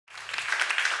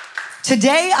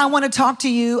Today, I want to talk to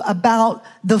you about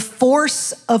the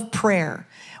force of prayer.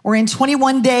 We're in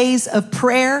 21 days of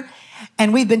prayer,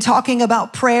 and we've been talking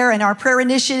about prayer, and our prayer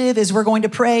initiative is we're going to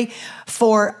pray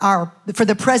for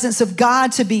the presence of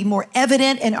God to be more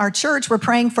evident in our church. We're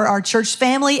praying for our church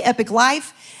family,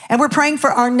 EpicLife, and we're praying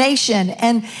for our nation.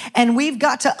 And we've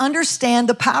got to understand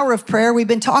the power of prayer. We've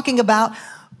been talking about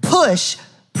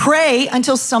pray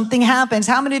until something happens.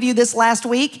 How many of you this last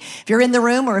week, if you're in the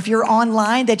room or if you're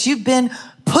online, that you've been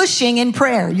pushing in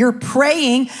prayer? You're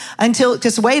praying until,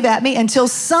 just wave at me, until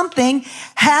something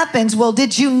happens. Well,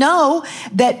 did you know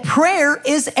that prayer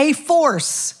is a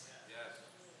force?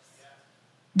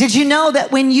 Did you know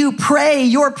that when you pray,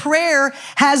 your prayer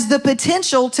has the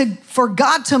potential for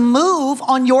God to move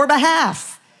on your behalf?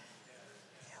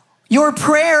 Your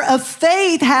prayer of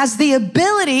faith has the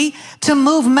ability to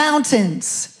move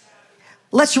mountains.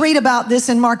 Let's read about this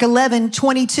in Mark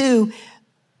 11:22.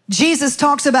 Jesus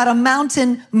talks about a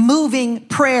mountain moving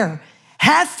prayer.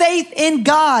 Have faith in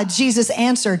God, Jesus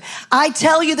answered. I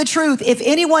tell you the truth. If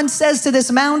anyone says to this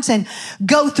mountain,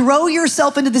 go throw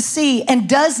yourself into the sea, and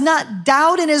does not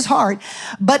doubt in his heart,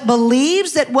 but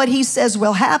believes that what he says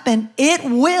will happen, it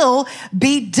will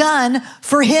be done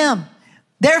for him.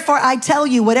 Therefore, I tell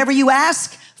you, whatever you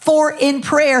ask for in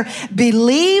prayer,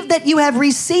 believe that you have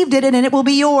received it and it will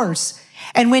be yours.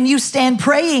 And when you stand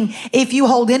praying, if you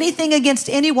hold anything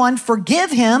against anyone, forgive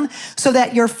him so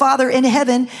that your Father in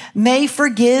heaven may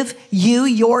forgive you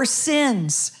your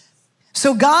sins.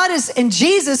 So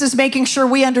Jesus is making sure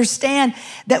we understand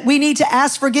that we need to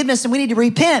ask forgiveness and we need to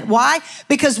repent. Why?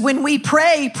 Because when we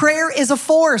pray, prayer is a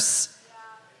force.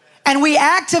 And we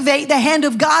activate the hand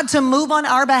of God to move on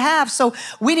our behalf. So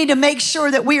we need to make sure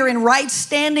that we are in right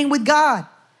standing with God.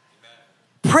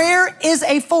 Amen. Prayer is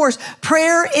a force.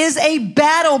 Prayer is a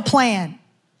battle plan.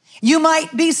 You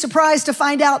might be surprised to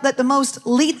find out that the most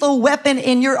lethal weapon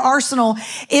in your arsenal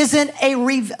is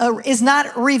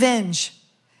not revenge.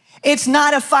 It's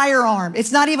not a firearm.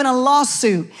 It's not even a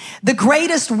lawsuit. The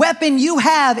greatest weapon you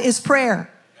have is prayer.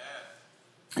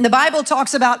 The Bible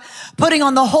talks about putting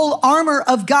on the whole armor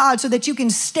of God so that you can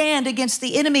stand against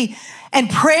the enemy. And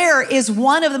prayer is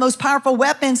one of the most powerful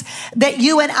weapons that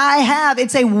you and I have.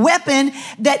 It's a weapon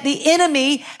that the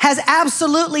enemy has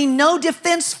absolutely no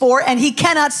defense for, and he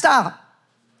cannot stop.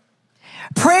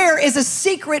 Prayer is a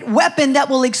secret weapon that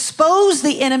will expose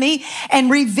the enemy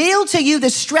and reveal to you the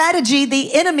strategy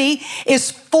the enemy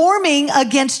is forming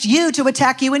against you to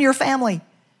attack you and your family.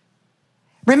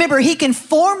 Remember, he can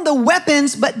form the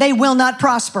weapons, but they will not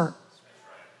prosper.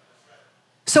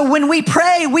 So when we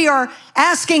pray, we are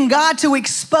asking God to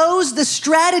expose the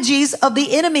strategies of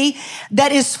the enemy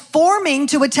that is forming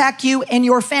to attack you and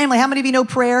your family. How many of you know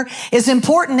prayer is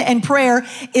important, and prayer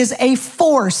is a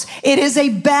force? It is a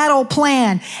battle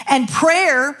plan. And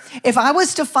prayer, if I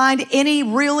was to find any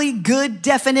really good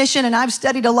definition, and I've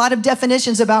studied a lot of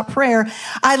definitions about prayer,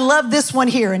 I love this one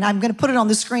here, and I'm going to put it on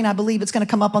the screen. I believe it's going to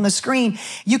come up on the screen.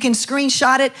 You can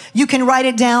screenshot it. You can write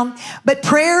it down. But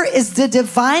prayer is the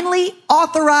divinely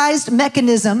authorized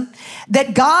mechanism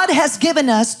that God has given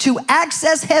us to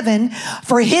access heaven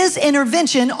for his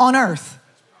intervention on earth.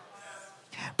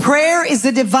 Prayer is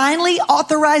the divinely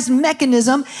authorized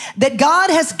mechanism that God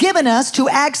has given us to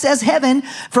access heaven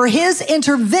for his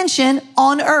intervention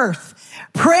on earth.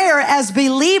 Prayer as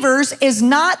believers is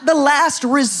not the last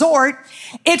resort.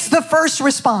 It's the first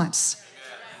response.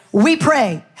 We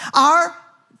pray. Our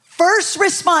first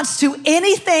response to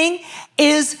anything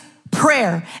is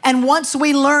prayer. And once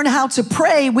we learn how to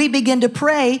pray, we begin to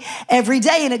pray every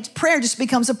day, and prayer just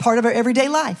becomes a part of our everyday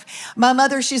life. My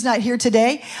mother, she's not here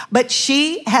today, but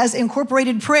she has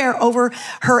incorporated prayer over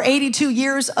her 82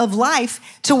 years of life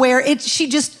to where she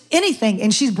just anything,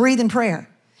 and she's breathing prayer.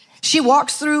 She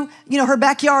walks through, her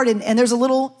backyard, and there's a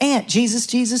little ant, Jesus,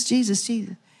 Jesus, Jesus,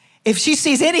 Jesus. If she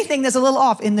sees anything that's a little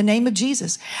off, in the name of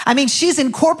Jesus. I mean, she's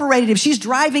incorporated. If she's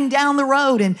driving down the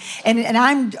road and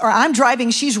I'm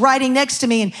driving, she's riding next to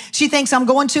me and she thinks I'm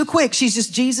going too quick. She's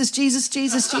just Jesus, Jesus,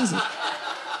 Jesus, Jesus.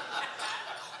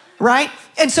 Right?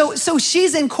 And so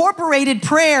she's incorporated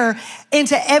prayer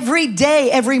into every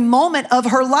day, every moment of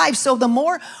her life. So the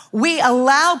more we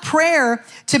allow prayer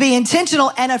to be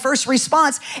intentional and a first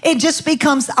response, it just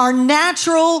becomes our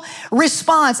natural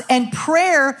response. And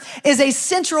prayer is a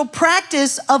central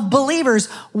practice of believers.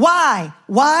 Why?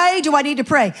 Why do I need to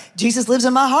pray? Jesus lives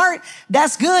in my heart.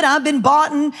 That's good. I've been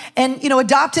bought and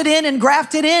adopted in and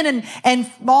grafted in,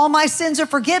 and all my sins are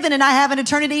forgiven, and I have an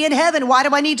eternity in heaven. Why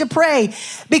do I need to pray?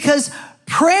 Because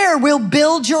prayer will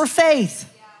build your faith.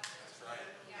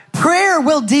 Prayer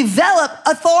will develop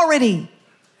authority.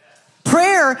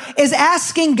 Prayer is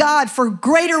asking God for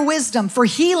greater wisdom, for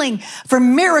healing, for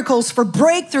miracles, for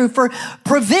breakthrough, for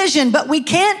provision. But we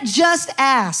can't just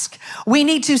ask. We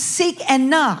need to seek and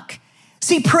knock.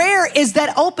 See, prayer is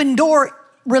that open door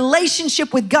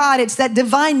relationship with God. It's that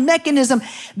divine mechanism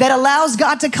that allows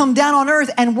God to come down on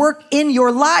earth and work in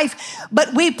your life.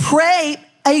 But we pray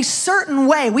a certain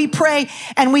way. We pray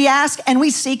and we ask and we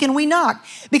seek and we knock.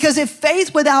 Because if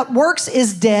faith without works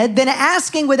is dead, then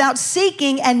asking without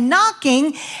seeking and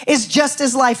knocking is just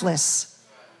as lifeless.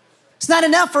 It's not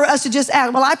enough for us to just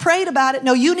ask, well, I prayed about it.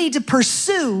 No, you need to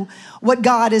pursue what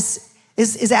God is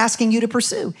asking you to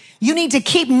pursue. You need to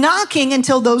keep knocking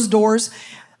until those doors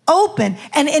open.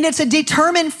 And it's a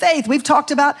determined faith. We've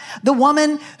talked about the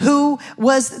woman who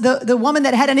was the woman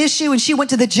that had an issue, and she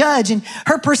went to the judge, and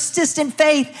her persistent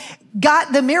faith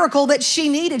got the miracle that she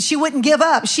needed. She wouldn't give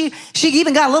up. She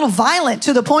even got a little violent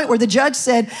to the point where the judge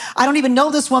said, I don't even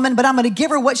know this woman, but I'm going to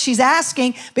give her what she's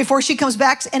asking before she comes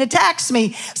back and attacks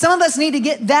me. Some of us need to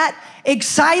get that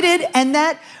excited and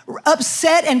that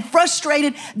upset and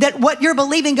frustrated that what you're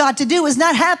believing God to do has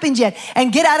not happened yet,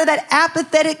 and get out of that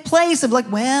apathetic place of like,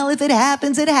 well, if it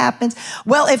happens, it happens.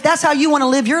 Well, if that's how you want to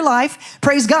live your life,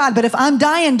 praise God. But if I'm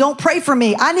dying, don't pray for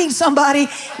me. I need somebody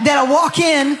that'll walk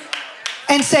in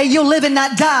and say, you'll live and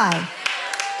not die.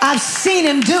 I've seen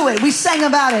him do it. We sang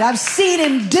about it. I've seen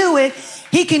him do it.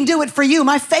 He can do it for you.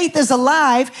 My faith is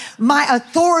alive. My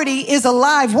authority is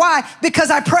alive. Why?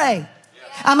 Because I pray.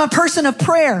 I'm a person of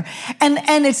prayer. And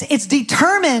it's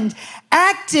determined,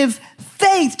 active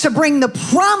faith to bring the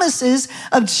promises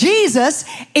of Jesus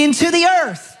into the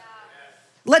earth.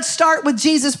 Let's start with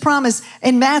Jesus' promise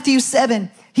in Matthew 7.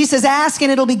 He says, ask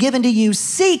and it'll be given to you.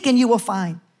 Seek and you will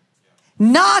find.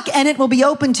 Knock and it will be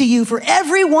open to you. For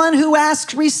everyone who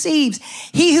asks receives.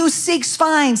 He who seeks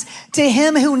finds. To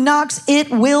him who knocks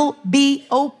it will be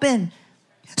open.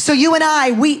 So you and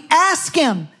I, we ask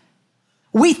him.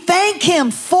 We thank him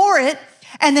for it,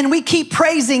 and then we keep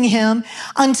praising him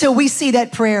until we see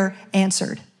that prayer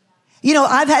answered. You know,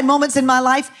 I've had moments in my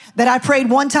life that I prayed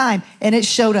one time and it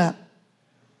showed up.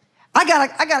 I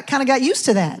kind of got used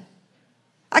to that.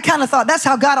 I kind of thought that's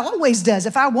how God always does.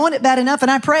 If I want it bad enough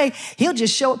and I pray, he'll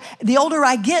just show up. The older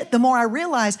I get, the more I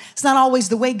realize it's not always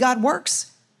the way God works.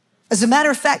 As a matter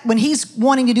of fact, when he's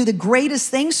wanting to do the greatest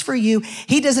things for you,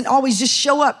 he doesn't always just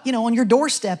show up, on your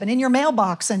doorstep and in your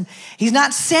mailbox. And he's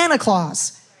not Santa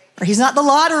Claus, or he's not the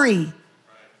lottery.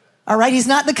 All right. He's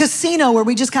not the casino where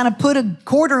we just kind of put a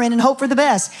quarter in and hope for the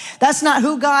best. That's not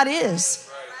who God is.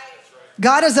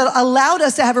 God has allowed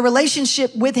us to have a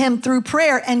relationship with him through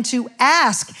prayer and to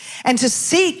ask and to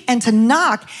seek and to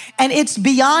knock. And it's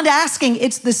beyond asking.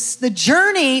 It's the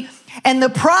journey and the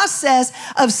process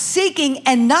of seeking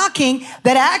and knocking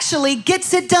that actually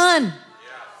gets it done.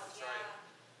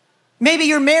 Maybe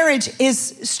your marriage is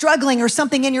struggling, or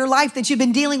something in your life that you've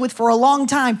been dealing with for a long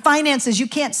time. Finances, you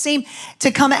can't seem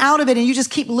to come out of it, and you just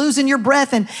keep losing your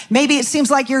breath. And maybe it seems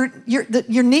like your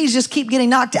knees just keep getting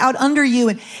knocked out under you.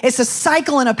 And it's a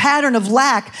cycle and a pattern of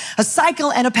lack, a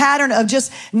cycle and a pattern of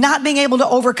just not being able to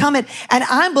overcome it. And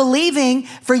I'm believing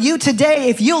for you today,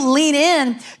 if you'll lean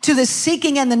in to the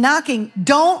seeking and the knocking,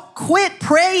 don't quit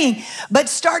praying, but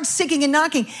start seeking and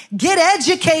knocking. Get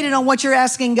educated on what you're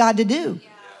asking God to do.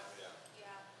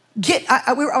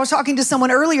 I was talking to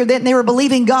someone earlier that they were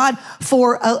believing God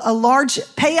for a large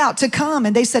payout to come.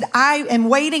 And they said, I am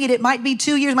waiting, and it might be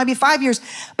 2 years, might be 5 years,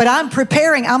 but I'm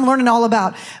preparing. I'm learning all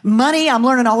about money. I'm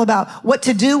learning all about what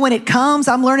to do when it comes.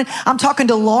 I'm talking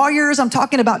to lawyers. I'm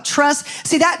talking about trust.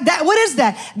 See, what is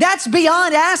that? That's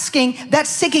beyond asking. That's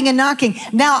seeking and knocking.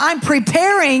 Now I'm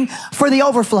preparing for the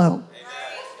overflow.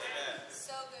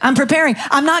 I'm preparing.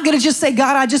 I'm not going to just say,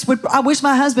 God, I wish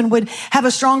my husband would have a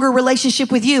stronger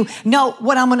relationship with you. No,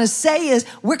 what I'm going to say is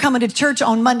we're coming to church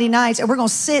on Monday nights, and we're going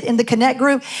to sit in the Connect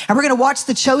group, and we're going to watch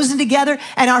The Chosen together,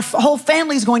 and our whole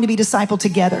family is going to be discipled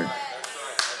together.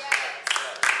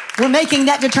 We're making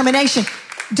that determination.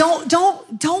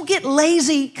 Don't get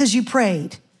lazy because you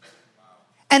prayed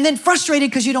and then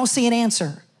frustrated because you don't see an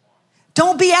answer.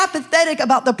 Don't be apathetic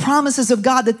about the promises of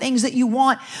God, the things that you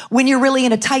want when you're really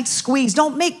in a tight squeeze.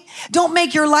 Don't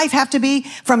make your life have to be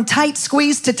from tight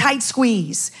squeeze to tight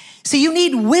squeeze. So you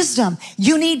need wisdom.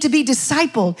 You need to be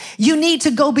discipled. You need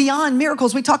to go beyond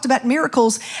miracles. We talked about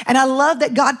miracles, and I love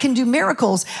that God can do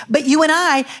miracles, but you and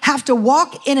I have to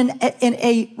walk in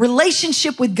a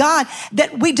relationship with God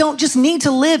that we don't just need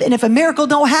to live. And if a miracle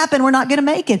don't happen, we're not going to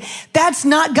make it. That's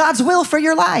not God's will for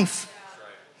your life.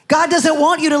 God doesn't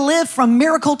want you to live from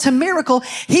miracle to miracle.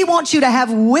 He wants you to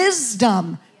have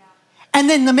wisdom And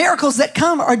then the miracles that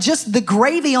come are just the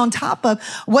gravy on top of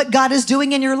what God is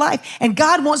doing in your life. And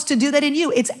God wants to do that in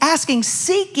you. It's asking,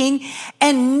 seeking,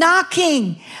 and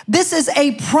knocking. This is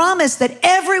a promise that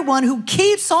everyone who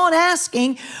keeps on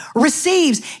asking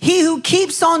receives. He who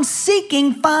keeps on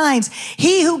seeking finds.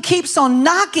 He who keeps on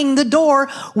knocking, the door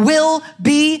will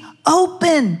be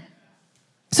open.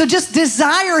 So just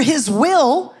desire his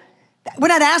will. We're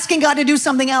not asking God to do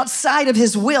something outside of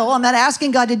his will. I'm not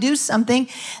asking God to do something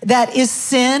that is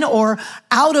sin or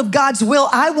out of God's will.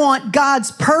 I want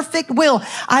God's perfect will.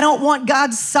 I don't want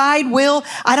God's side will.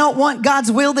 I don't want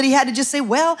God's will that he had to just say,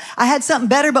 well, I had something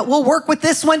better, but we'll work with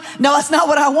this one. No, that's not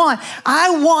what I want.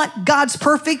 I want God's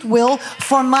perfect will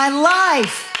for my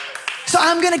life. So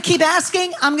I'm going to keep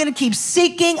asking. I'm going to keep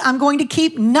seeking. I'm going to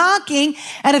keep knocking,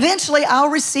 and eventually I'll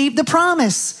receive the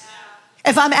promise.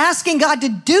 If I'm asking God to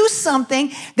do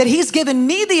something that he's given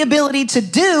me the ability to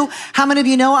do, how many of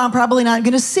you know I'm probably not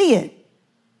going to see it?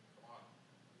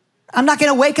 I'm not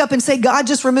going to wake up and say, God,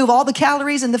 just remove all the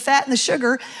calories and the fat and the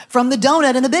sugar from the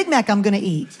donut and the Big Mac I'm going to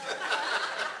eat.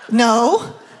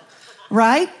 No,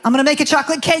 right? I'm going to make a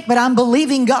chocolate cake, but I'm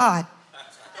believing God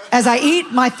as I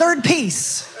eat my third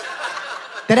piece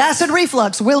that acid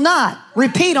reflux will not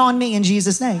repeat on me in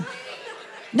Jesus' name.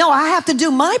 No, I have to do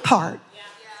my part.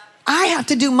 I have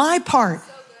to do my part,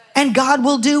 and God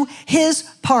will do his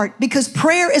part, because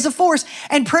prayer is a force,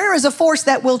 and prayer is a force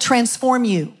that will transform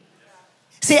you.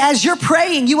 See, as you're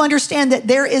praying, you understand that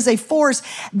there is a force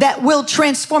that will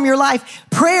transform your life.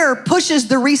 Prayer pushes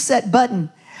the reset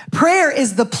button. Prayer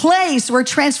is the place where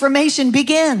transformation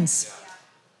begins.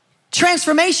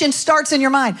 Transformation starts in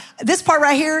your mind. This part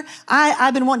right here,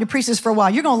 I've been wanting to preach this for a while.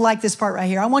 You're going to like this part right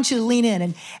here. I want you to lean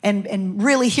in and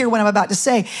really hear what I'm about to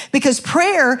say, because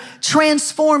prayer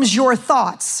transforms your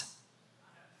thoughts.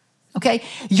 Okay?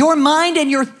 Your mind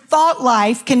and your thought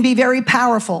life can be very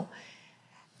powerful.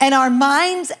 And our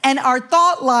minds and our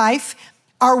thought life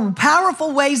are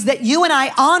powerful ways that you and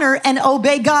I honor and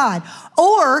obey God.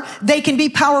 Or they can be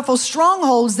powerful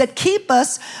strongholds that keep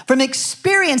us from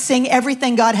experiencing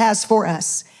everything God has for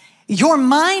us. Your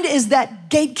mind is that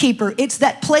gatekeeper. It's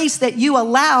that place that you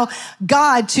allow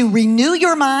God to renew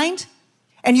your mind,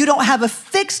 and you don't have a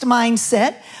fixed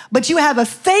mindset, but you have a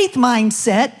faith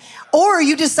mindset. Or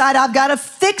you decide, I've got a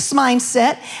fixed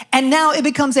mindset, and now it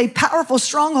becomes a powerful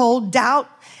stronghold. Doubt,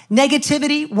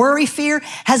 negativity, worry, fear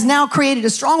has now created a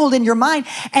stronghold in your mind,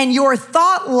 and your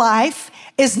thought life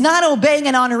is not obeying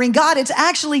and honoring God. It's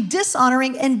actually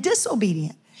dishonoring and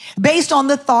disobedient based on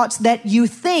the thoughts that you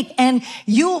think. And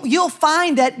you'll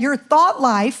find that your thought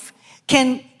life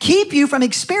can keep you from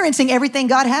experiencing everything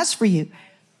God has for you.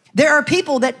 There are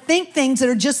people that think things that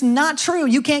are just not true.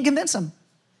 You can't convince them.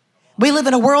 We live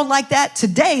in a world like that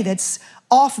today that's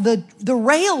off the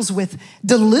rails with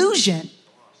delusion.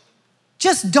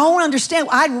 Just don't understand.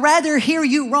 I'd rather hear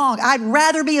you wrong. I'd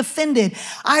rather be offended.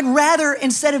 I'd rather,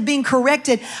 instead of being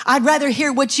corrected, I'd rather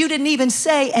hear what you didn't even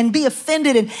say and be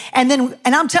offended. And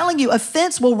I'm telling you,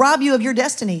 offense will rob you of your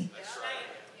destiny.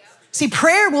 See,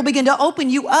 prayer will begin to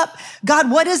open you up. God,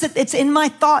 what is it that's in my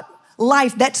thought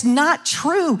life that's not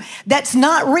true, that's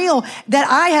not real, that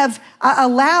I have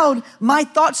allowed my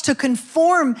thoughts to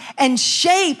conform and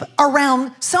shape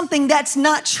around something that's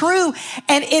not true,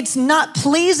 and it's not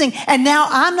pleasing, and now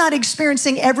I'm not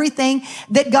experiencing everything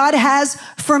that God has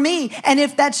for me. And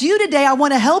if that's you today, I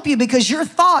want to help you, because your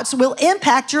thoughts will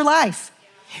impact your life.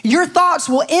 Your thoughts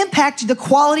will impact the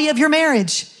quality of your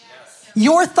marriage.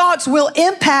 Your thoughts will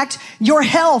impact your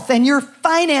health and your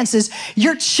finances,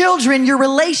 your children, your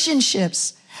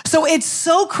relationships. So it's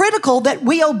so critical that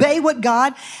we obey what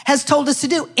God has told us to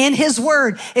do in his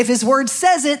word. If his word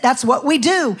says it, that's what we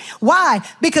do. Why?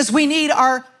 Because we need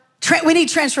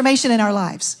transformation in our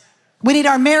lives. We need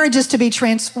our marriages to be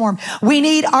transformed. We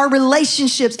need our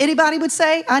relationships. Anybody would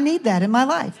say, I need that in my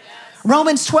life.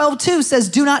 Romans 12:2 says,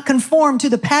 do not conform to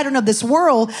the pattern of this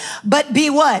world, but be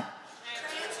what?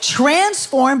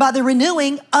 Transformed by the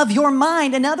renewing of your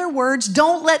mind. In other words,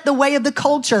 don't let the way of the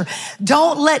culture,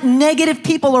 don't let negative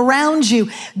people around you,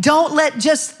 don't let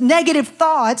just negative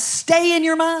thoughts stay in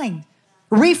your mind.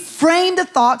 Reframe the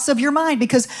thoughts of your mind,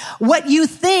 because what you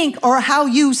think or how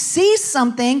you see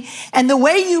something and the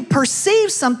way you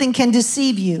perceive something can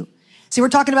deceive you. See, we're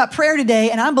talking about prayer today,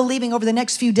 and I'm believing over the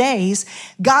next few days,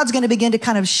 God's going to begin to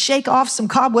kind of shake off some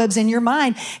cobwebs in your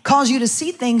mind, cause you to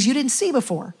see things you didn't see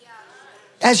before.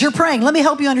 As you're praying, let me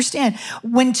help you understand.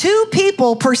 When two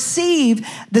people perceive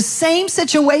the same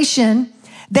situation,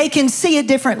 they can see it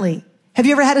differently. Have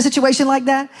you ever had a situation like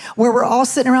that where we're all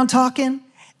sitting around talking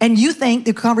and you think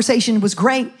the conversation was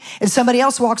great and somebody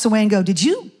else walks away and go, did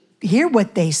you hear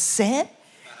what they said?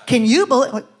 can you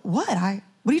believe, like, what are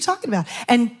you talking about?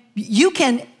 And you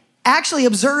can actually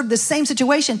observe the same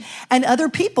situation, and other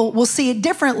people will see it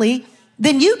differently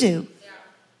than you do.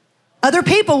 Other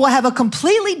people will have a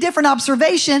completely different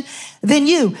observation than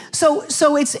you. So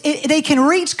they can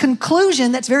reach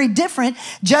conclusion that's very different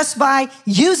just by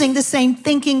using the same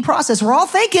thinking process. We're all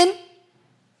thinking,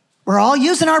 we're all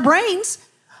using our brains,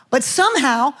 but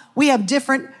somehow we have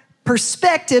different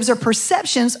perspectives or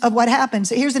perceptions of what happens.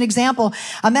 Here's an example.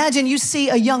 Imagine you see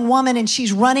a young woman and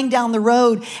she's running down the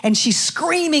road and she's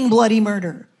screaming bloody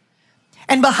murder.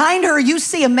 And behind her, you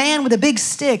see a man with a big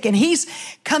stick, and he's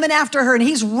coming after her, and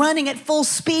he's running at full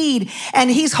speed,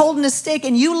 and he's holding a stick.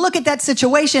 And you look at that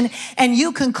situation and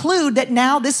you conclude that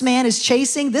now this man is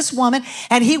chasing this woman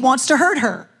and he wants to hurt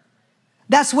her.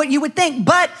 That's what you would think.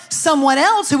 But someone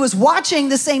else who was watching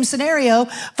the same scenario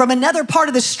from another part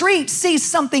of the street sees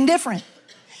something different.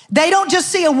 They don't just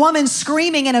see a woman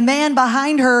screaming and a man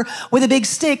behind her with a big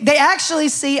stick. They actually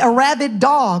see a rabid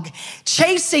dog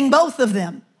chasing both of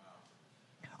them,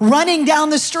 running down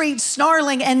the street,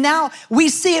 snarling, and now we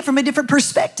see it from a different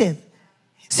perspective.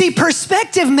 See,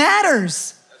 perspective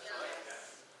matters.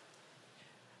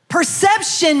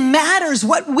 Perception matters.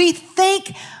 What we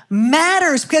think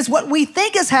matters, because what we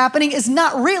think is happening is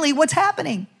not really what's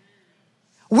happening.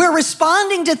 We're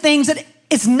responding to things that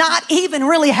it's not even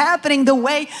really happening the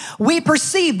way we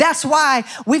perceive. That's why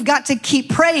we've got to keep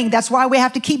praying. That's why we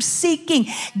have to keep seeking,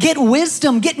 get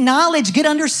wisdom, get knowledge, get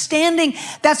understanding.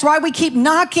 That's why we keep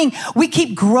knocking. We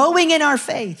keep growing in our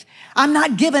faith. I'm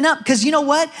not giving up, because you know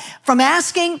what? From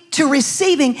asking to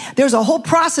receiving, there's a whole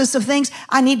process of things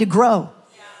I need to grow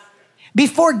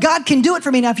before God can do it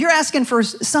for me. Now, if you're asking for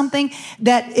something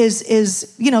that is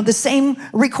the same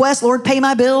request, Lord, pay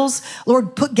my bills,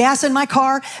 Lord, put gas in my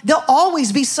car, there'll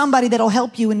always be somebody that'll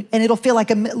help you, and it'll feel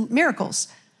like miracles.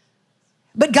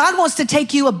 But God wants to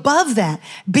take you above that,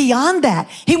 beyond that.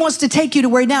 He wants to take you to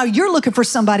where now you're looking for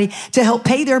somebody to help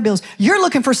pay their bills. You're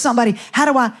looking for somebody,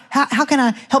 how can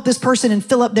I help this person and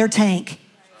fill up their tank?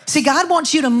 See, God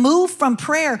wants you to move from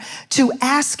prayer to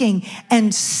asking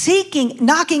and seeking,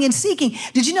 knocking and seeking.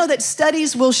 Did you know that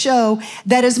studies will show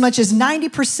that as much as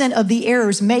 90% of the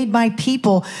errors made by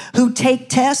people who take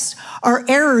tests are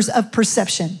errors of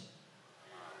perception?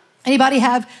 Anybody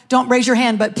have, don't raise your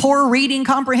hand, but poor reading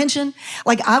comprehension?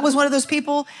 Like, I was one of those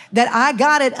people that I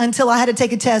got it until I had to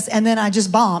take a test and then I just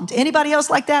bombed. Anybody else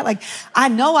like that? Like, I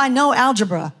know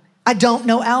algebra. I don't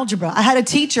know algebra. I had a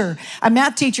teacher, a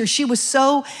math teacher. She was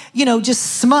so,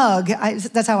 just smug.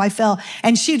 That's how I felt.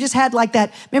 And she just had like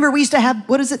that. Remember, we used to have,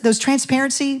 those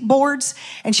transparency boards?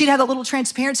 And she'd have a little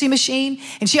transparency machine.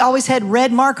 And she always had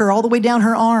red marker all the way down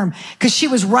her arm, because she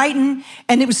was writing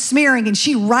and it was smearing. And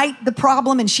she'd write the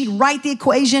problem and she'd write the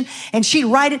equation and she'd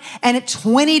write it, and at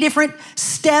 20 different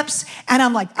steps. And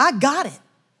I'm like, I got it.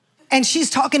 And she's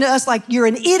talking to us like, you're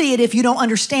an idiot if you don't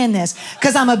understand this,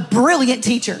 because I'm a brilliant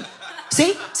teacher.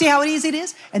 See how easy it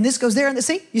is? And this goes there and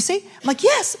you see? I'm like,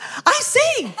 yes, I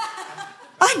see.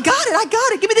 I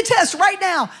got it. Give me the test right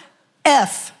now.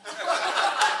 F.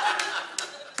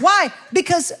 Why?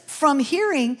 Because from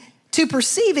hearing to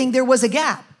perceiving, there was a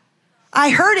gap. I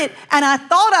heard it and I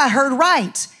thought I heard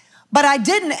right, but I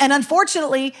didn't. And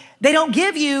unfortunately, they don't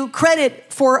give you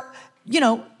credit for,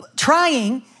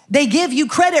 trying. They give you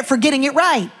credit for getting it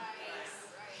right.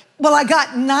 Well, I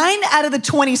got 9 out of the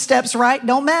 20 steps right.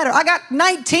 Don't matter. I got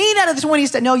 19 out of the 20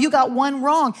 steps. No, you got one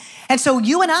wrong. And so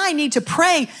you and I need to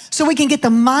pray so we can get the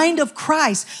mind of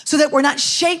Christ, so that we're not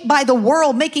shaped by the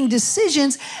world, making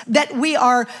decisions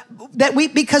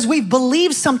because we've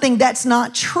believed something that's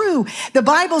not true. The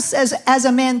Bible says, as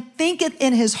a man thinketh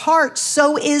in his heart,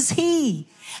 so is he.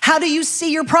 How do you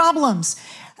see your problems?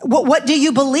 What do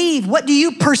you believe? What do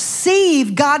you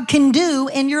perceive God can do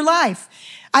in your life?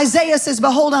 Isaiah says,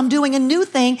 behold, I'm doing a new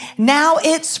thing. Now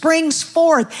it springs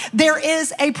forth. There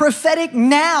is a prophetic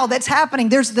now that's happening.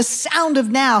 There's the sound of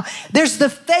now. There's the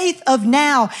faith of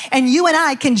now. And you and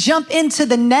I can jump into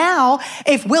the now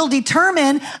if we'll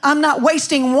determine I'm not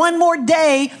wasting one more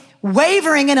day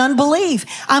wavering in unbelief.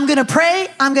 I'm going to pray.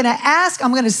 I'm going to ask.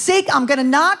 I'm going to seek. I'm going to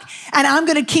knock. And I'm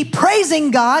going to keep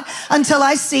praising God until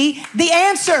I see the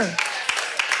answer.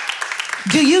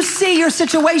 Do you see your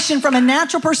situation from a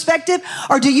natural perspective,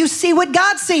 or do you see what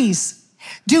God sees?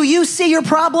 Do you see your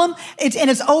problem and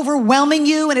it's overwhelming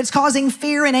you and it's causing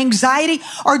fear and anxiety?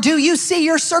 Or do you see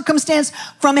your circumstance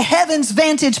from heaven's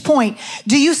vantage point?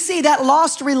 Do you see that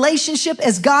lost relationship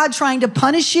as God trying to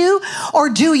punish you? Or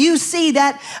do you see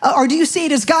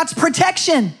it as God's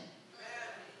protection?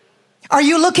 Are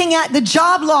you looking at the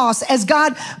job loss as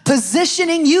God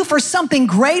positioning you for something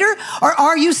greater? Or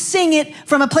are you seeing it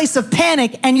from a place of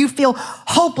panic and you feel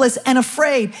hopeless and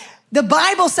afraid? The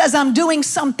Bible says I'm doing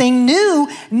something new.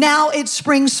 Now it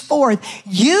springs forth.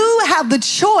 You have the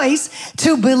choice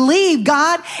to believe,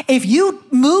 God, if you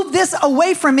move this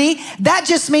away from me, that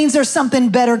just means there's something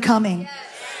better coming.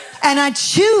 And I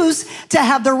choose to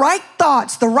have the right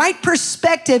thoughts, the right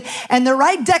perspective, and the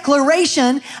right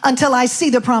declaration until I see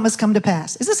the promise come to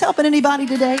pass. Is this helping anybody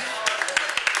today?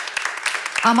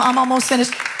 I'm almost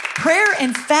finished. Prayer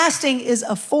and fasting is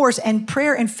a force, and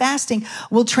prayer and fasting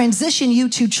will transition you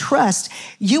to trust.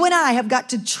 You and I have got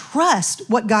to trust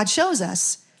what God shows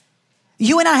us.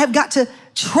 You and I have got to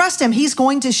trust him. He's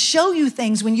going to show you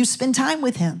things when you spend time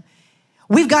with him.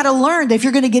 We've got to learn that if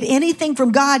you're going to get anything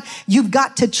from God, you've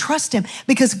got to trust him,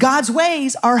 because God's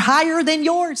ways are higher than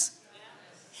yours.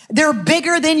 They're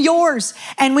bigger than yours.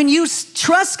 And when you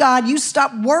trust God, you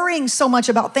stop worrying so much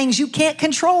about things you can't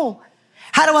control.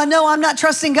 How do I know I'm not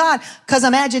trusting God? Because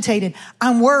I'm agitated.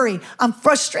 I'm worried. I'm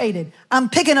frustrated. I'm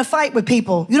picking a fight with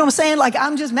people. You know what I'm saying? Like,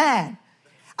 I'm just mad.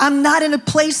 I'm not in a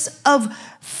place of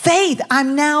faith.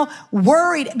 I'm now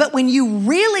worried. But when you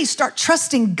really start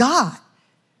trusting God,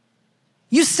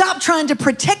 you stop trying to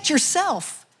protect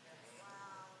yourself.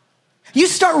 You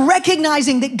start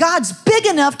recognizing that God's big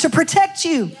enough to protect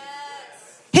you.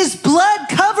 His blood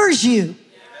covers you.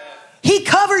 He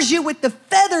covers you with the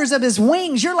feathers of his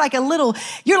wings. You're like a little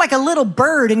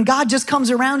bird, and God just comes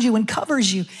around you and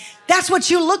covers you. That's what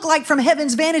you look like from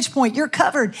heaven's vantage point. You're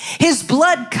covered. His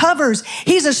blood covers.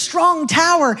 He's a strong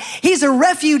tower. He's a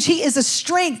refuge. He is a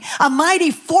strength. A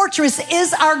mighty fortress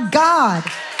is our God.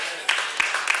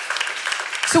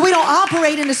 So we don't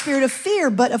operate in a spirit of fear,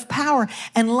 but of power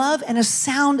and love and a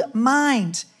sound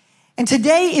mind. And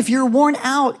today, if you're worn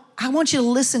out, I want you to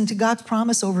listen to God's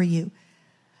promise over you.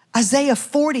 Isaiah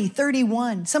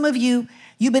 40:31. Some of you,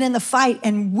 you've been in the fight,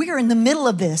 and we're in the middle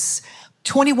of this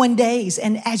 21 days.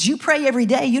 And as you pray every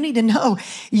day, you need to know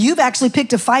you've actually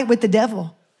picked a fight with the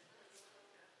devil.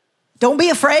 Don't be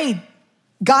afraid.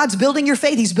 God's building your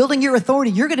faith. He's building your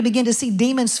authority. You're going to begin to see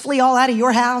demons flee all out of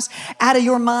your house, out of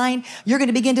your mind. You're going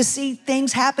to begin to see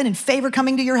things happen and favor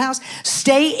coming to your house.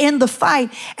 Stay in the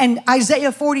fight. And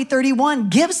Isaiah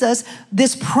 40:31 gives us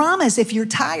this promise. If you're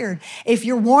tired, if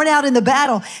you're worn out in the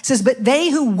battle, it says, but they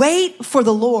who wait for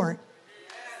the Lord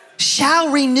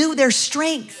shall renew their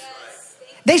strength.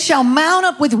 They shall mount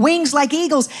up with wings like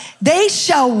eagles. They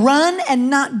shall run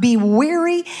and not be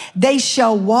weary. They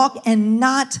shall walk and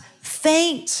not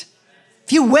faint.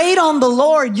 If you wait on the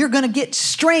Lord, you're going to get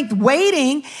strength.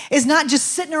 Waiting is not just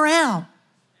sitting around.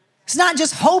 It's not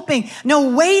just hoping. No,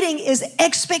 waiting is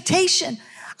expectation.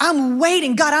 I'm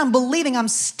waiting. God, I'm believing. I'm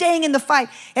staying in the fight.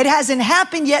 It hasn't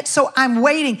happened yet, so I'm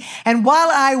waiting. And while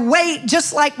I wait,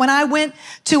 just like when I went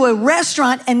to a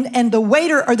restaurant and the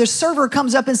waiter or the server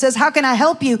comes up and says, how can I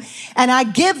help you? And I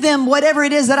give them whatever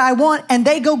it is that I want, and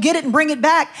they go get it and bring it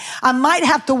back. I might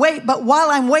have to wait, but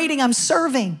while I'm waiting, I'm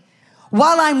serving.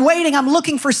 While I'm waiting, I'm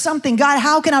looking for something. God,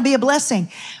 how can I be a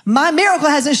blessing? My miracle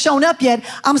hasn't shown up yet.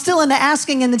 I'm still in the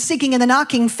asking and the seeking and the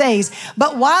knocking phase.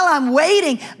 But while I'm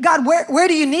waiting, God, where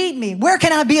do you need me? Where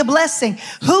can I be a blessing?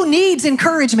 Who needs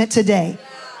encouragement today?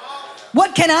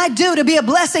 What can I do to be a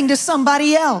blessing to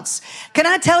somebody else? Can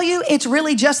I tell you, it's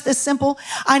really just this simple.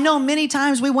 I know many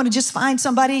times we want to just find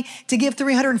somebody to give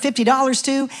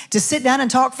 $350 to sit down and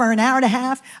talk for an hour and a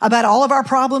half about all of our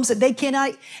problems that they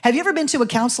cannot. Have you ever been to a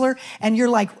counselor and you're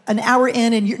like an hour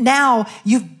in and now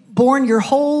you've borne your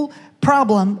whole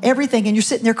problem, everything, and you're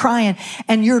sitting there crying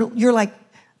and you're like,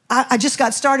 I just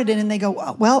got started in, and they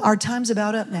go, well, our time's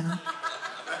about up now.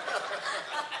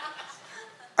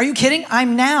 Are you kidding?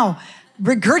 I'm now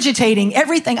regurgitating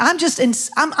everything. I'm just in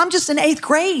 8th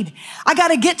grade. I got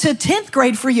to get to 10th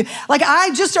grade for you. Like, I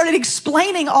just started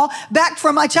explaining all back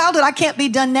from my childhood. I can't be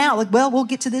done now. Like, well, we'll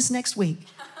get to this next week.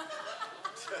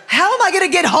 How am I going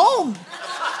to get home?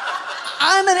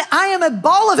 I am a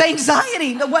ball of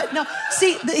anxiety. What? No.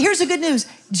 See, here's the good news.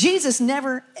 Jesus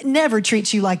never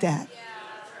treats you like that.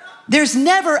 There's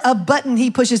never a button he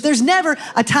pushes. There's never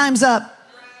a time's up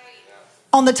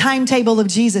on the timetable of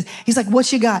Jesus. He's like,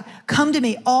 what you got? Come to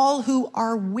me, all who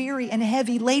are weary and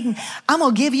heavy laden. I'm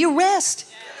going to give you rest.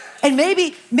 And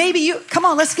maybe you, come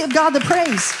on, let's give God the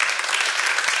praise.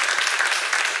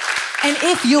 And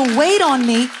if you'll wait on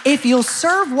me, if you'll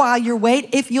serve while you wait,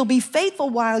 if you'll be faithful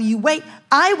while you wait,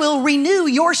 I will renew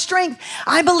your strength.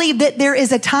 I believe that there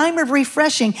is a time of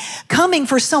refreshing coming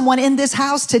for someone in this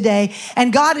house today.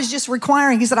 And God is just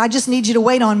requiring, he said, I just need you to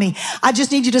wait on me. I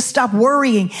just need you to stop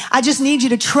worrying. I just need you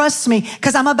to trust me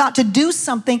because I'm about to do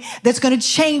something that's going to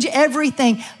change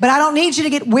everything. But I don't need you to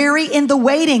get weary in the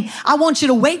waiting. I want you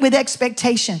to wait with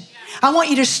expectation. I want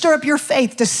you to stir up your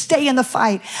faith to stay in the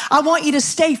fight. I want you to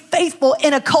stay faithful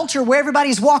in a culture where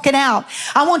everybody's walking out.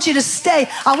 I want you to stay.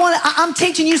 I'm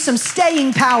teaching you some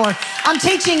staying power. I'm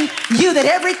teaching you that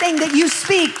everything that you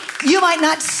speak, you might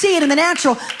not see it in the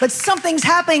natural, but something's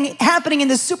happening in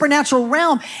the supernatural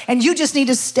realm, and you just need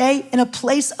to stay in a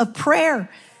place of prayer.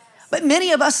 But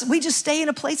many of us, we just stay in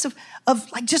a place of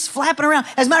like just flapping around.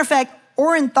 As a matter of fact,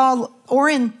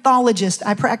 ornithologist,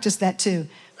 I practice that too.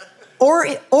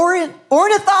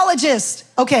 Ornithologist.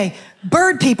 Okay,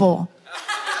 bird people.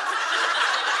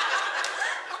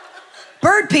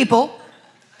 Bird people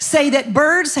say that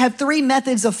birds have 3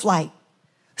 methods of flight.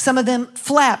 Some of them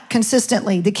flap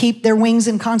consistently to keep their wings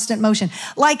in constant motion.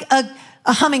 Like a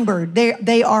hummingbird,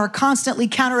 they are constantly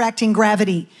counteracting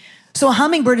gravity. So a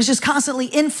hummingbird is just constantly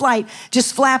in flight,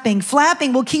 just flapping.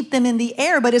 Flapping will keep them in the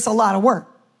air, but it's a lot of work.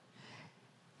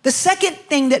 The second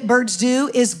thing that birds do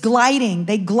is gliding.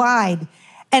 They glide.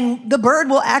 And the bird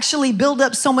will actually build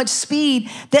up so much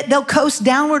speed that they'll coast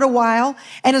downward a while.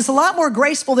 And it's a lot more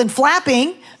graceful than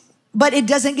flapping, but it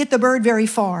doesn't get the bird very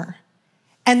far.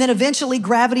 And then eventually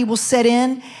gravity will set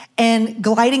in and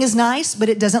gliding is nice, but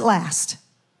it doesn't last.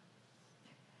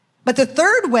 But the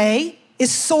third way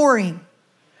is soaring.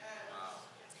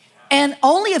 And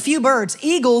only a few birds,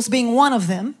 eagles being one of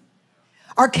them,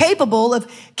 are capable of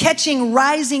catching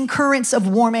rising currents of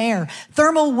warm air,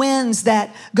 thermal winds that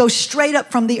go straight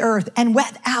up from the earth, and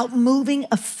without moving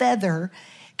a feather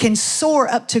can soar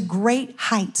up to great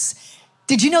heights.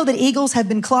 Did you know that eagles have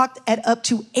been clocked at up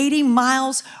to 80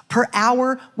 miles per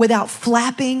hour without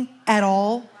flapping at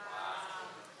all?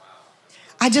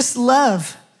 I just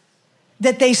love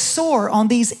that they soar on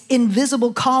these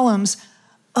invisible columns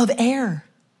of air.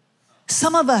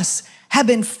 Some of us have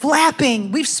been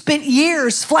flapping. We've spent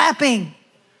years flapping.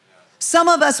 Some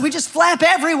of us, we just flap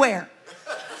everywhere.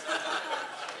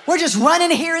 We're just running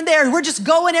here and there. We're just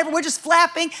going everywhere. We're just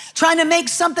flapping, trying to make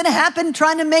something happen,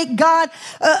 trying to make God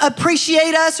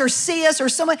appreciate us or see us or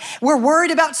someone. We're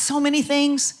worried about so many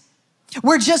things.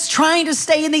 We're just trying to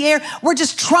stay in the air. We're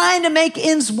just trying to make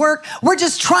ends work. We're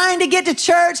just trying to get to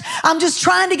church. I'm just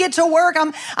trying to get to work.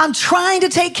 I'm trying to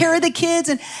take care of the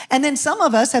kids. And then some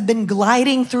of us have been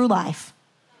gliding through life,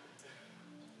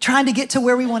 trying to get to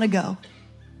where we want to go.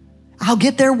 I'll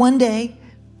get there one day.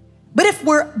 But if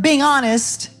we're being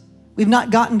honest, we've not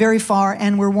gotten very far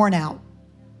and we're worn out.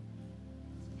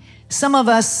 Some of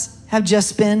us have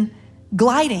just been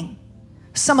gliding.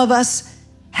 Some of us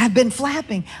have been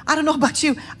flapping. I don't know about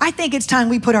you. I think it's time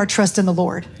we put our trust in the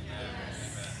Lord.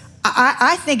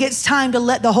 I think it's time to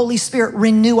let the Holy Spirit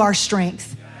renew our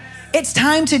strength. It's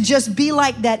time to just be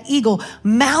like that eagle,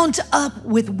 mount up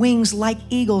with wings like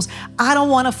eagles. I don't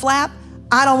want to flap.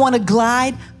 I don't want to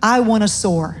glide. I want to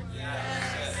soar.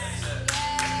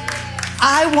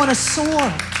 I want to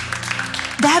soar.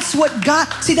 That's what God,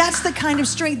 see, that's the kind of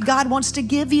strength God wants to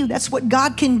give you. That's what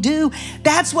God can do.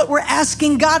 That's what we're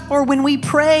asking God for when we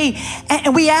pray.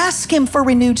 And we ask him for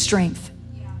renewed strength.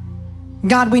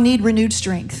 God, we need renewed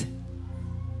strength.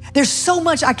 There's so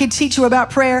much I could teach you about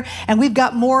prayer, and we've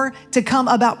got more to come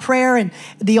about prayer and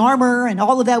the armor and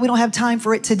all of that. We don't have time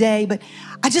for it today, but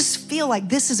I just feel like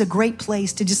this is a great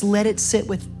place to just let it sit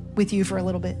with you for a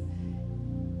little bit.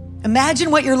 Imagine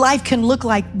what your life can look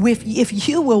like if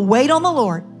you will wait on the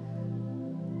Lord.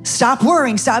 Stop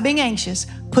worrying, stop being anxious.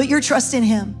 Put your trust in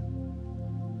him.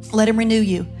 Let him renew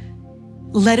you.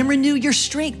 Let him renew your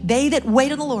strength. They that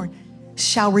wait on the Lord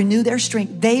shall renew their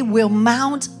strength. They will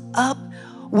mount up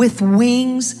with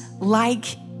wings like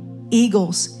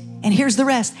eagles. And here's the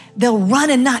rest. They'll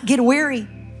run and not get weary.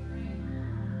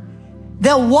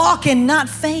 They'll walk and not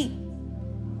faint.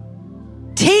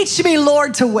 Teach me,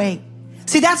 Lord, to wait.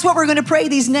 See, that's what we're going to pray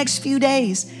these next few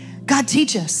days. God,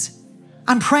 teach us.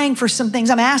 I'm praying for some things.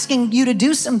 I'm asking you to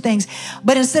do some things.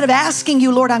 But instead of asking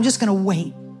you, Lord, I'm just going to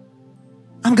wait.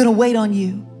 I'm going to wait on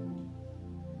you.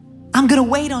 I'm going to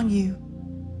wait on you.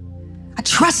 I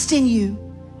trust in you.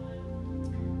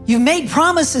 You've made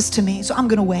promises to me, so I'm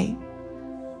going to wait.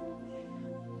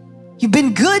 You've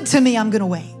been good to me. I'm going to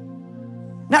wait.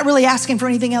 Not really asking for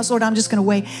anything else, Lord, I'm just gonna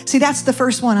wait. See, that's the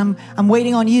first one. I'm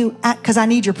waiting on you because I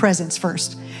need your presence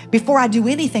first. Before I do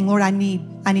anything, Lord, I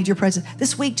need your presence.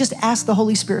 This week, just ask the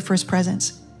Holy Spirit for his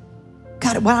presence.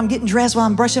 God, while I'm getting dressed, while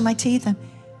I'm brushing my teeth, and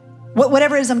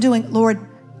whatever it is I'm doing, Lord,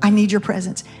 I need your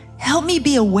presence. Help me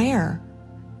be aware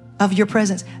of your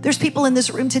presence. There's people in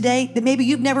this room today that maybe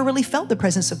you've never really felt the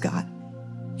presence of God.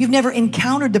 You've never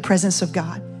encountered the presence of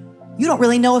God. You don't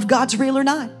really know if God's real or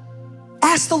not.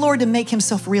 Ask the Lord to make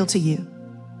himself real to you.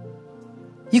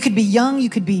 You could be young, you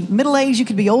could be middle-aged, you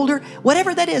could be older,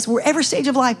 whatever that is, wherever stage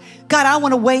of life. God, I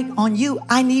want to wait on you.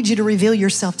 I need you to reveal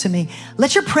yourself to me.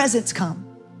 Let your presence come.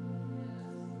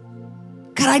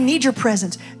 God, I need your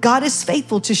presence. God is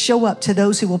faithful to show up to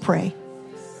those who will pray.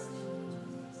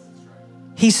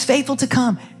 He's faithful to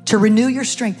come, to renew your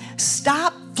strength.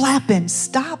 Stop flapping.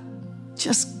 Stop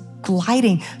just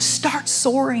gliding. Start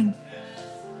soaring.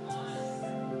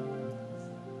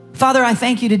 Father, I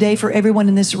thank you today for everyone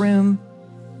in this room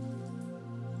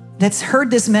that's heard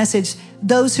this message,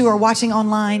 those who are watching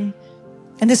online.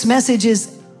 And this message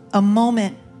is a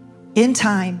moment in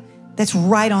time that's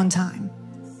right on time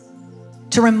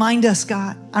to remind us,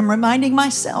 God. I'm reminding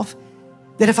myself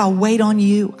that if I wait on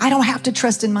you, I don't have to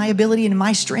trust in my ability and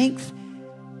my strength.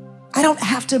 I don't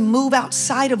have to move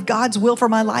outside of God's will for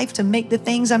my life to make the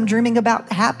things I'm dreaming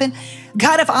about happen.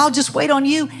 God, if I'll just wait on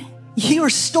you, you are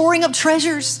storing up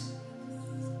treasures.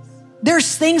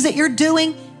 There's things that you're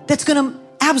doing that's going to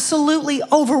absolutely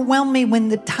overwhelm me when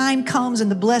the time comes and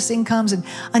the blessing comes. And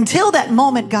until that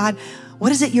moment, God,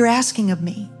 what is it you're asking of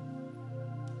me?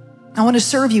 I want to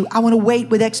serve you. I want to wait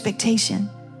with expectation.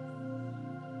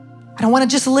 I don't want to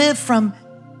just live from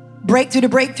breakthrough to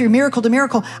breakthrough, miracle to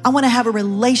miracle. I want to have a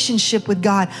relationship with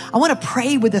God. I want to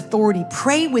pray with authority,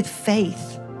 pray with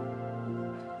faith.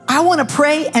 I want to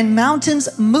pray and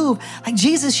mountains move. Like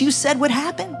Jesus, you said would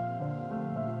happen.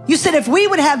 You said if we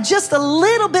would have just a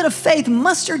little bit of faith,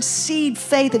 mustard seed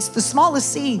faith, it's the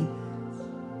smallest seed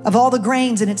of all the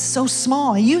grains, and it's so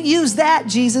small. You use that,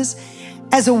 Jesus,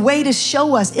 as a way to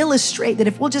show us, illustrate that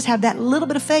if we'll just have that little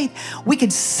bit of faith, we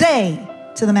could say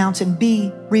to the mountain,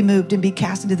 be removed and be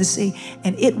cast into the sea,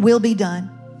 and it will be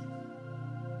done.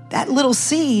 That little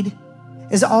seed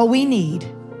is all we need.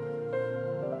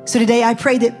 So today I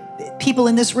pray that people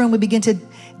in this room would begin to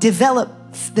develop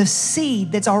the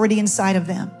seed that's already inside of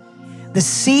them. The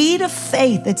seed of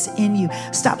faith that's in you.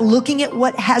 Stop looking at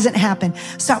what hasn't happened.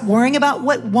 Stop worrying about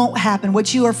what won't happen,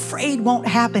 what you are afraid won't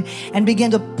happen, and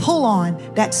begin to pull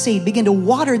on that seed. Begin to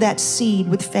water that seed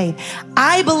with faith.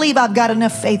 I believe I've got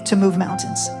enough faith to move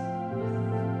mountains.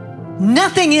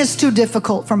 Nothing is too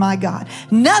difficult for my God.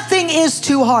 Nothing is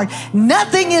too hard.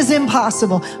 Nothing is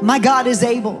impossible. My God is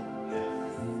able.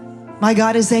 My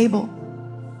God is able.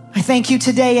 I thank you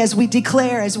today as we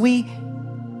declare, as we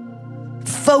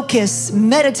focus,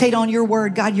 meditate on your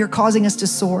word. God, you're causing us to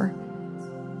soar.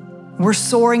 We're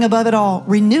soaring above it all.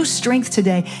 Renew strength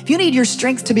today. If you need your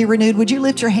strength to be renewed, would you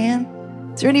lift your hand?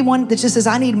 Is there anyone that just says,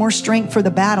 I need more strength for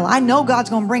the battle? I know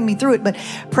God's going to bring me through it, but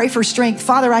pray for strength.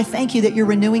 Father, I thank you that you're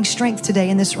renewing strength today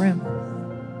in this room.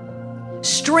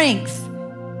 Strength.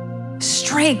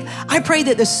 Strength. I pray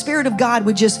that the Spirit of God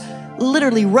would just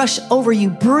literally rush over you,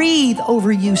 breathe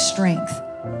over you strength.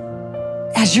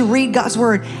 As you read God's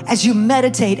word, as you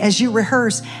meditate, as you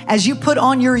rehearse, as you put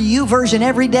on your you version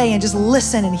every day and just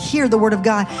listen and hear the word of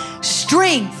God,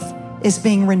 strength is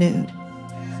being renewed.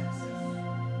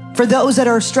 For those that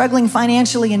are struggling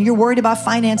financially and you're worried about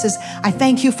finances, I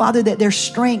thank you, Father, that there's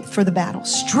strength for the battle,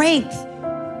 strength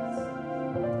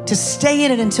to stay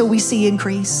in it until we see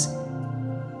increase.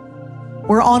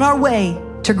 We're on our way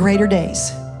to greater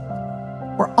days.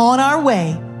 We're on our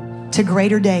way to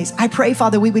greater days. I pray,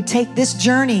 Father, we would take this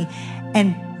journey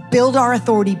and build our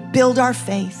authority, build our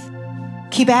faith.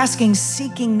 Keep asking,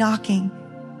 seeking, knocking,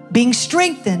 being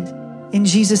strengthened in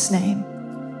Jesus' name.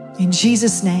 In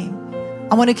Jesus' name.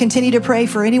 I want to continue to pray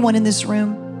for anyone in this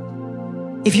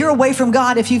room. If you're away from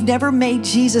God, if you've never made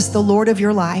Jesus the Lord of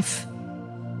your life,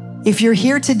 if you're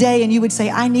here today and you would say,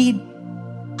 I need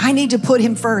to put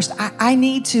him first. I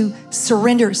need to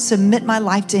surrender, submit my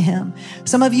life to him.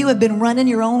 Some of you have been running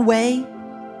your own way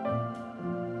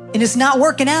and it's not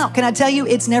working out. Can I tell you,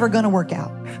 it's never going to work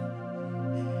out.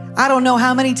 I don't know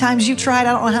how many times you tried.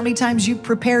 I don't know how many times you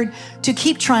prepared to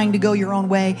keep trying to go your own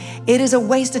way. It is a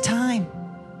waste of time.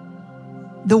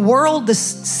 The world, the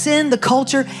sin, the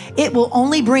culture, it will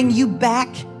only bring you back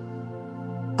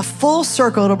a full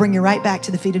circle. It'll bring you right back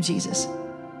to the feet of Jesus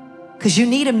because you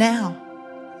need him now.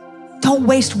 Don't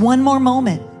waste one more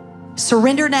moment.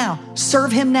 Surrender now.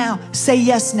 Serve him now. Say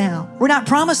yes now. We're not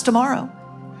promised tomorrow.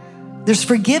 There's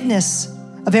forgiveness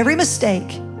of every mistake.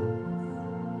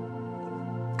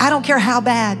 I don't care how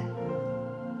bad.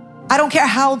 I don't care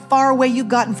how far away you've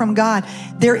gotten from God.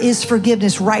 There is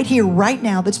forgiveness right here, right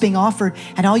now that's being offered.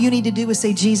 And all you need to do is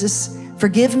say, Jesus,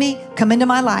 forgive me, come into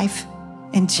my life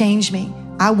and change me.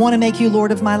 I want to make you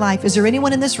Lord of my life. Is there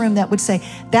anyone in this room that would say,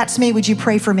 that's me, would you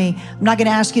pray for me? I'm not going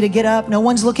to ask you to get up. No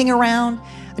one's looking around.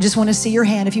 I just want to see your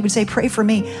hand. If you would say, pray for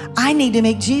me. I need to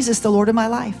make Jesus the Lord of my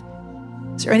life.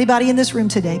 Is there anybody in this room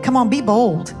today? Come on, be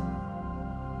bold.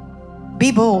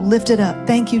 Be bold, lift it up.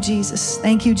 Thank you, Jesus.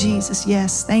 Thank you, Jesus.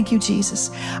 Yes, thank you,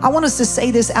 Jesus. I want us to say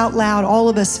this out loud, all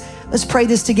of us. Let's pray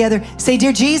this together. Say,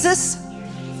 dear Jesus,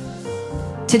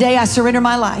 today I surrender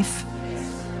my life.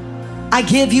 I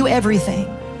give you everything.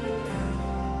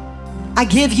 I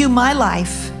give you my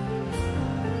life.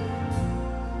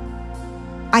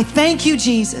 I thank you,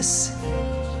 Jesus,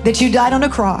 that you died on a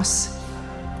cross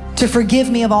to forgive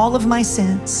me of all of my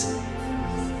sins.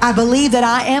 I believe that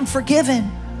I am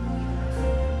forgiven.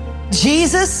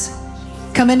 Jesus,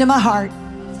 come into my heart.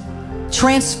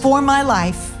 Transform my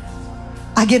life.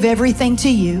 I give everything to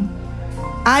you.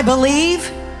 I believe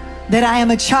that I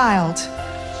am a child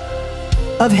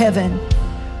of heaven.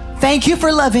 Thank you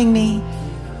for loving me.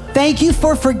 Thank you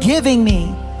for forgiving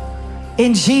me.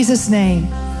 In Jesus'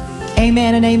 name,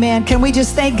 amen and amen. Can we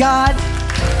just thank God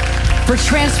for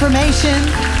transformation?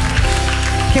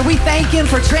 Can we thank him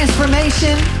for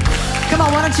transformation? Come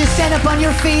on, why don't you stand up on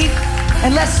your feet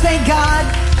and let's thank God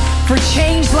for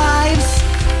changed lives.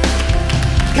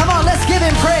 Come on, let's give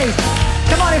him praise.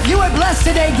 Come on, if you are blessed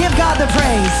today, give God the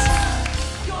praise.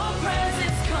 Your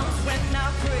presence comes when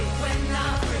I pray, when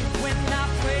I pray, when I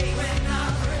pray, when I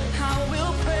pray. I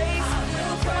will praise.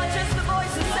 Come on, just the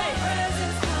voice and say,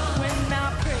 when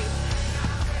I pray,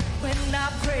 when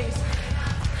I praise,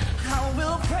 I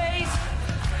will praise.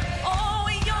 Oh,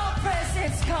 your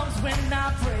presence comes when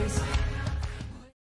I praise.